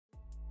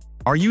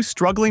Are you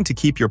struggling to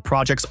keep your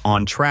projects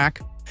on track,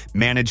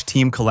 manage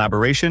team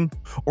collaboration,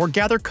 or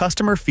gather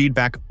customer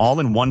feedback all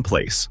in one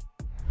place?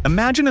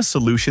 Imagine a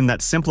solution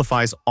that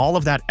simplifies all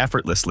of that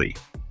effortlessly.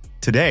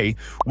 Today,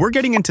 we're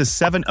getting into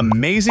 7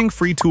 amazing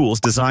free tools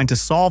designed to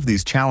solve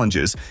these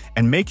challenges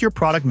and make your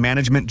product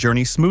management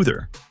journey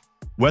smoother.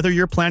 Whether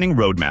you're planning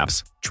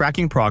roadmaps,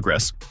 tracking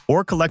progress,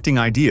 or collecting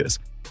ideas,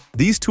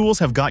 these tools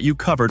have got you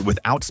covered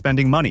without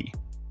spending money.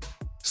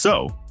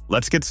 So,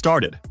 let's get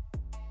started.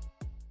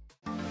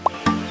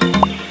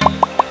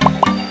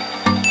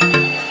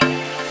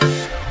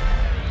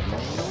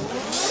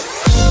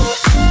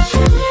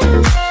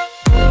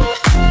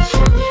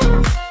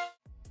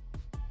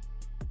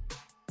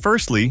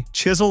 Firstly,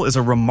 Chisel is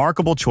a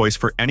remarkable choice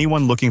for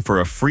anyone looking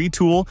for a free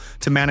tool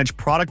to manage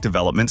product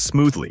development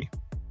smoothly.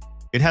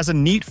 It has a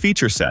neat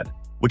feature set,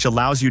 which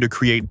allows you to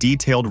create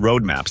detailed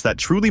roadmaps that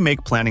truly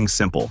make planning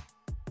simple.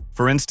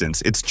 For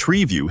instance, its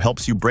tree view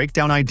helps you break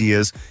down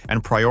ideas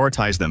and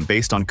prioritize them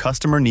based on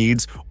customer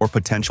needs or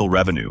potential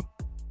revenue.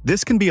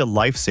 This can be a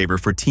lifesaver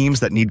for teams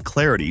that need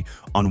clarity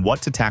on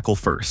what to tackle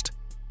first.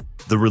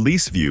 The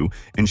release view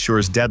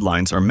ensures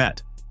deadlines are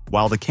met,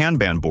 while the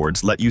Kanban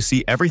boards let you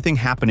see everything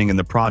happening in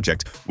the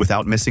project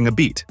without missing a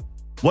beat.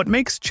 What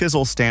makes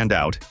Chisel stand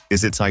out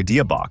is its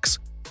idea box,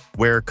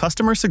 where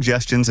customer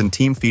suggestions and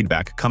team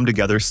feedback come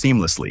together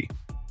seamlessly.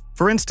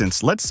 For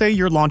instance, let's say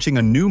you're launching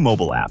a new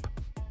mobile app.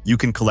 You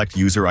can collect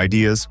user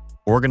ideas,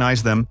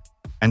 organize them,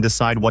 and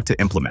decide what to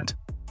implement.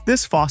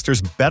 This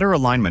fosters better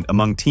alignment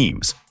among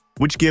teams,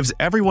 which gives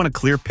everyone a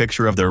clear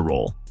picture of their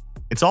role.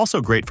 It's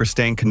also great for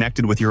staying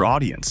connected with your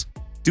audience,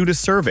 due to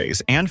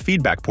surveys and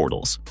feedback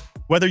portals.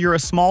 Whether you're a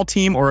small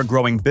team or a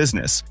growing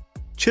business,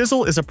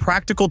 Chisel is a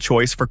practical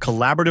choice for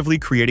collaboratively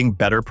creating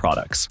better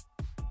products.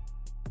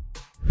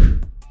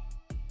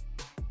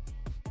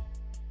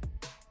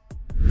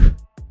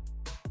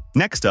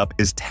 Next up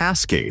is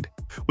TASC,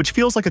 which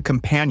feels like a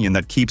companion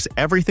that keeps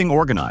everything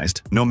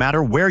organized, no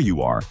matter where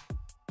you are.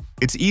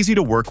 It's easy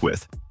to work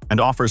with and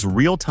offers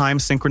real-time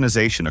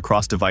synchronization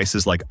across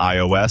devices like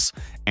iOS,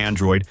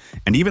 Android,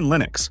 and even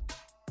Linux.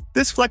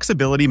 This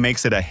flexibility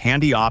makes it a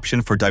handy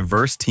option for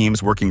diverse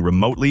teams working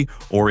remotely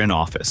or in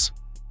office.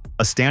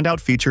 A standout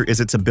feature is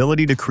its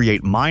ability to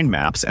create mind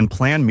maps and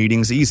plan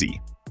meetings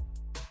easy.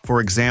 For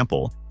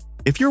example,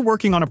 if you're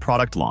working on a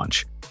product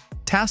launch,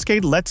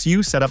 TASC lets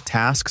you set up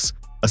tasks,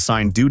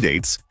 assign due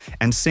dates,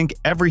 and sync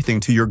everything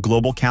to your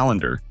global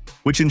calendar,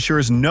 which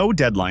ensures no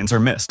deadlines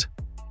are missed.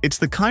 It's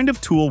the kind of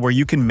tool where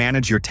you can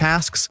manage your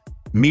tasks,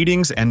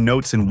 meetings, and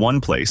notes in one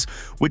place,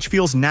 which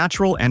feels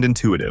natural and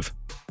intuitive.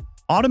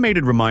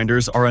 Automated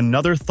reminders are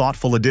another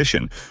thoughtful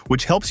addition,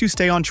 which helps you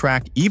stay on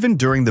track even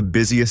during the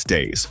busiest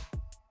days.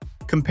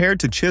 Compared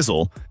to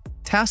Chisel,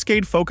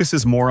 TASC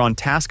focuses more on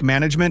task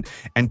management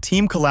and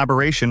team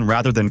collaboration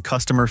rather than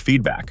customer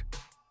feedback.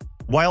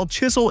 While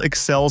Chisel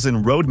excels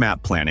in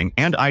roadmap planning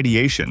and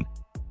ideation,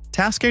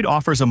 TASC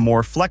offers a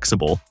more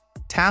flexible,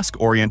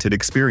 task-oriented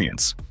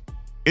experience.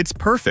 It's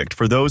perfect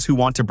for those who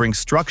want to bring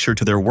structure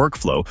to their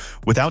workflow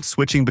without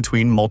switching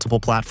between multiple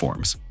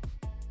platforms.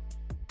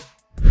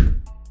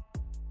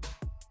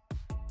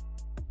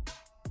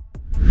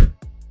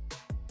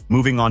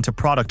 Moving on to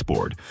Product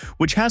Board,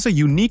 which has a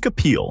unique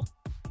appeal,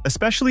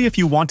 especially if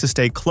you want to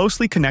stay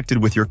closely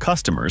connected with your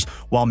customers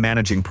while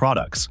managing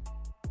products.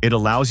 It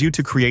allows you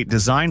to create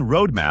design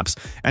roadmaps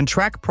and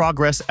track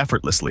progress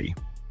effortlessly.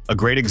 A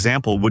great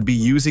example would be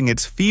using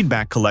its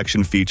feedback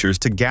collection features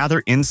to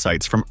gather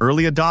insights from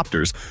early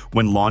adopters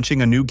when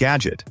launching a new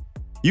gadget.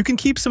 You can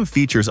keep some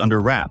features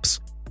under wraps,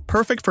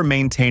 perfect for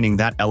maintaining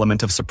that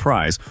element of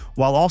surprise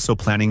while also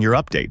planning your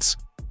updates.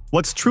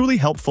 What's truly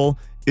helpful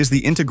is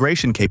the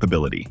integration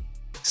capability.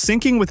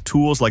 Syncing with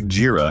tools like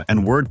Jira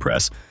and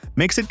WordPress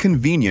makes it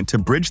convenient to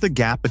bridge the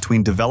gap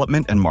between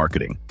development and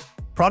marketing.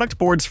 Product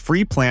Board's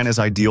free plan is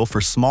ideal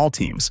for small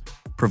teams,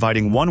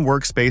 providing one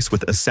workspace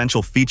with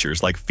essential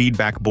features like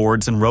feedback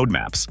boards and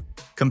roadmaps.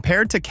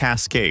 Compared to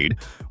Cascade,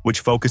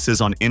 which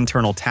focuses on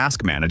internal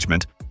task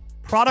management,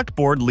 Product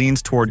Board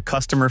leans toward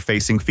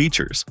customer-facing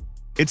features.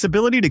 Its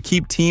ability to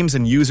keep teams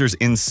and users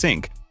in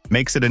sync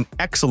makes it an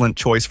excellent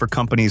choice for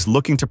companies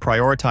looking to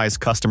prioritize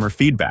customer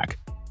feedback.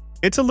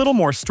 It's a little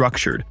more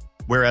structured,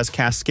 whereas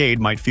Cascade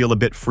might feel a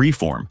bit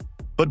freeform,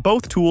 but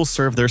both tools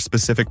serve their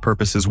specific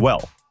purposes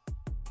well.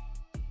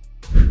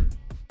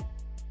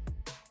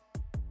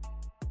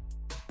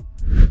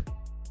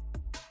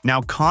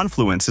 Now,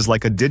 Confluence is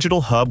like a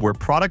digital hub where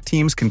product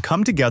teams can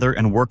come together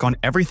and work on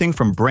everything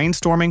from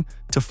brainstorming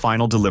to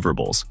final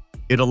deliverables.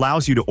 It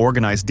allows you to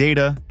organize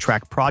data,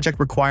 track project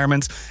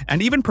requirements, and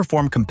even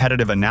perform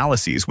competitive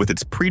analyses with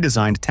its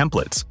pre-designed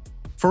templates.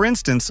 For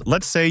instance,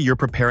 let's say you're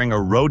preparing a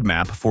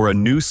roadmap for a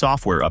new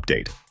software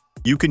update.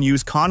 You can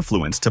use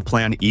Confluence to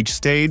plan each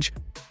stage,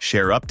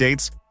 share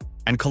updates,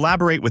 and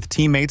collaborate with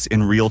teammates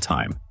in real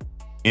time.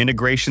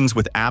 Integrations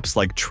with apps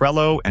like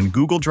Trello and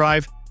Google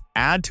Drive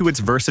add to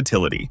its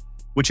versatility,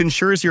 which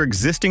ensures your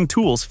existing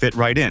tools fit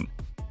right in.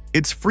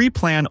 Its free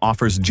plan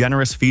offers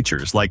generous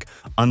features like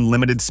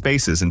unlimited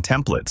spaces and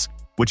templates,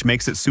 which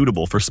makes it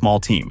suitable for small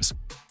teams.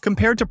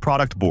 Compared to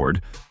Product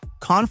Board,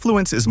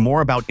 Confluence is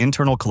more about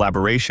internal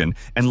collaboration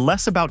and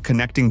less about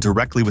connecting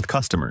directly with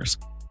customers.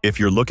 If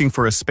you're looking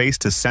for a space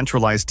to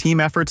centralize team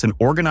efforts and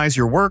organize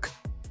your work,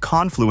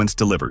 Confluence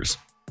delivers.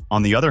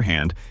 On the other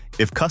hand,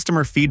 if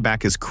customer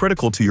feedback is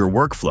critical to your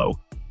workflow,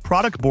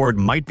 Product Board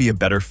might be a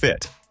better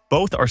fit.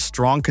 Both are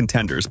strong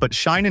contenders but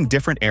shine in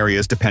different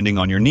areas depending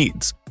on your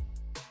needs.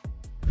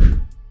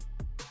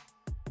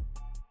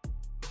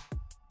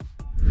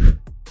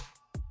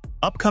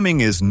 Upcoming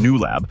is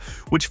NewLab,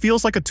 which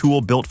feels like a tool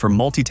built for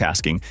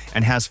multitasking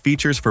and has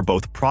features for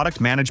both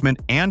product management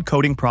and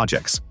coding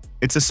projects.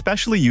 It's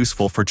especially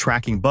useful for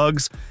tracking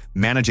bugs,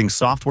 managing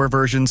software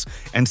versions,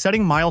 and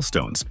setting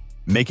milestones,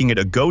 making it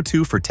a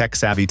go-to for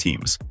tech-savvy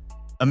teams.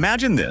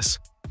 Imagine this,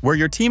 where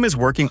your team is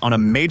working on a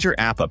major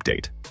app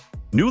update.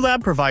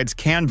 NewLab provides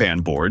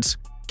Kanban boards,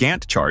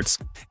 Gantt charts,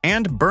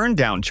 and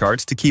burn-down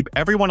charts to keep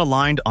everyone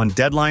aligned on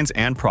deadlines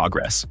and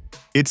progress.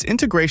 Its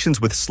integrations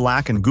with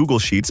Slack and Google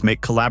Sheets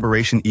make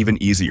collaboration even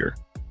easier.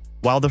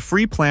 While the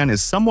free plan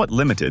is somewhat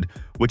limited,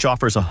 which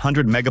offers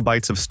 100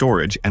 megabytes of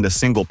storage and a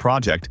single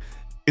project,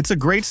 it's a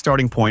great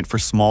starting point for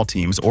small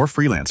teams or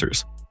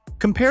freelancers.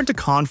 Compared to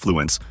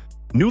Confluence,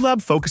 NewLab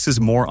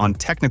focuses more on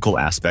technical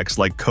aspects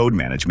like code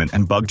management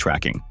and bug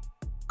tracking.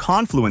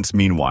 Confluence,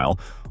 meanwhile,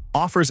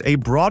 offers a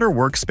broader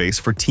workspace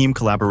for team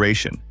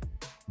collaboration.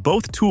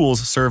 Both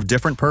tools serve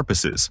different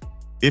purposes.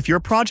 If your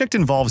project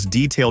involves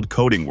detailed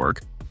coding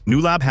work,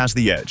 NewLab has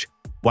the edge,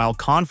 while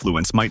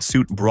Confluence might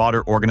suit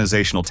broader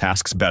organizational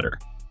tasks better.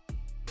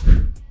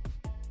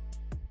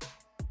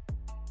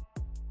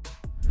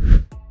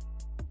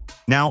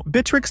 Now,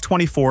 Bitrix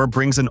 24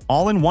 brings an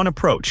all-in-one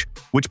approach,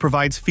 which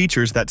provides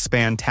features that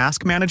span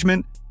task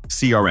management,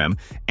 CRM,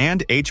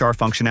 and HR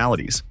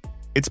functionalities.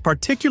 It's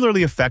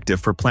particularly effective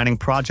for planning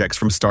projects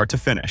from start to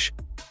finish.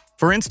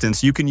 For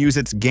instance, you can use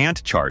its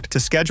Gantt chart to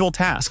schedule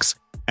tasks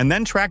and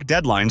then track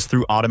deadlines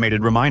through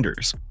automated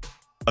reminders.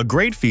 A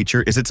great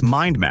feature is its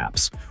mind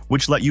maps,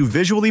 which let you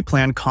visually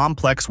plan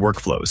complex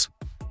workflows.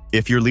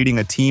 If you're leading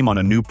a team on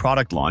a new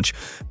product launch,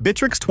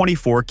 Bitrix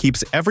 24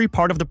 keeps every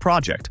part of the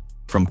project,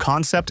 from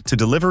concept to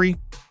delivery,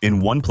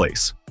 in one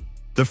place.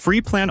 The free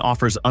plan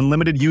offers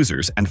unlimited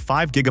users and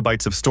 5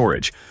 gigabytes of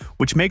storage,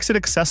 which makes it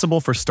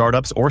accessible for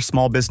startups or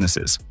small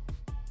businesses.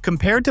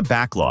 Compared to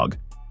Backlog,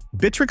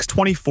 Bitrix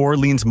 24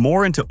 leans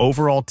more into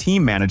overall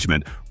team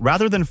management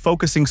rather than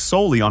focusing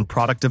solely on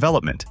product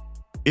development.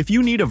 If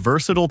you need a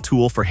versatile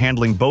tool for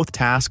handling both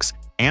tasks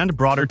and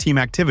broader team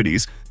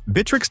activities,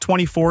 Bitrix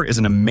 24 is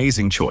an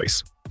amazing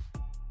choice.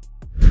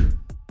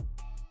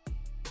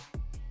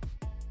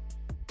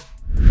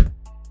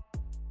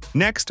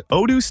 Next,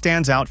 Odoo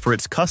stands out for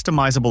its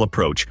customizable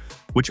approach,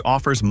 which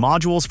offers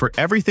modules for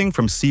everything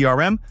from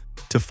CRM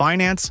to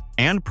finance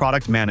and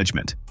product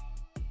management.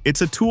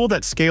 It's a tool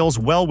that scales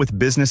well with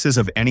businesses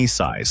of any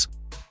size.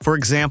 For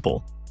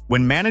example,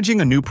 when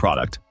managing a new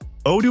product,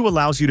 Odoo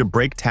allows you to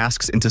break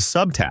tasks into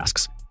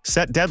subtasks,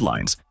 set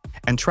deadlines,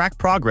 and track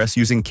progress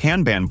using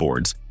Kanban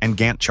boards and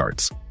Gantt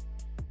charts.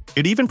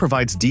 It even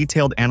provides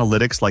detailed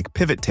analytics like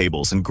pivot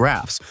tables and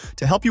graphs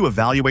to help you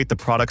evaluate the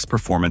product's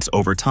performance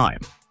over time.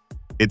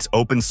 Its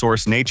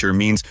open-source nature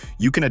means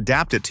you can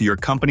adapt it to your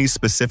company's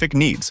specific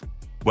needs,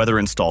 whether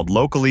installed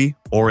locally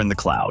or in the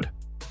cloud.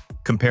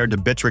 Compared to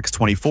Bitrix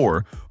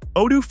 24,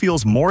 Odoo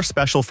feels more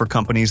special for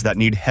companies that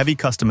need heavy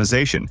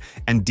customization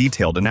and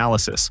detailed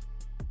analysis.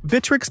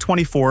 Bitrix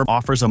 24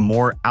 offers a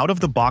more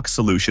out-of-the-box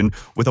solution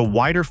with a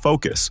wider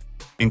focus,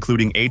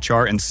 including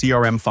HR and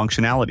CRM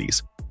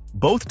functionalities.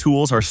 Both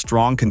tools are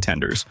strong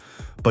contenders,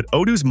 but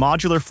Odoo's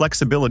modular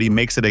flexibility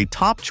makes it a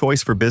top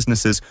choice for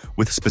businesses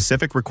with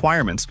specific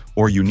requirements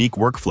or unique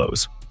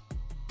workflows.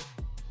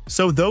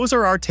 So those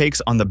are our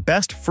takes on the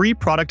best free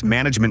product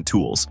management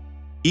tools,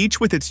 each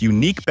with its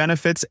unique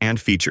benefits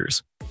and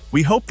features.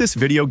 We hope this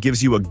video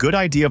gives you a good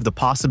idea of the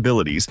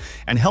possibilities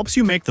and helps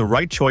you make the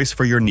right choice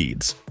for your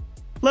needs.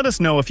 Let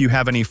us know if you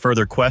have any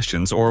further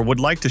questions or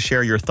would like to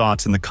share your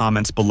thoughts in the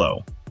comments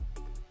below.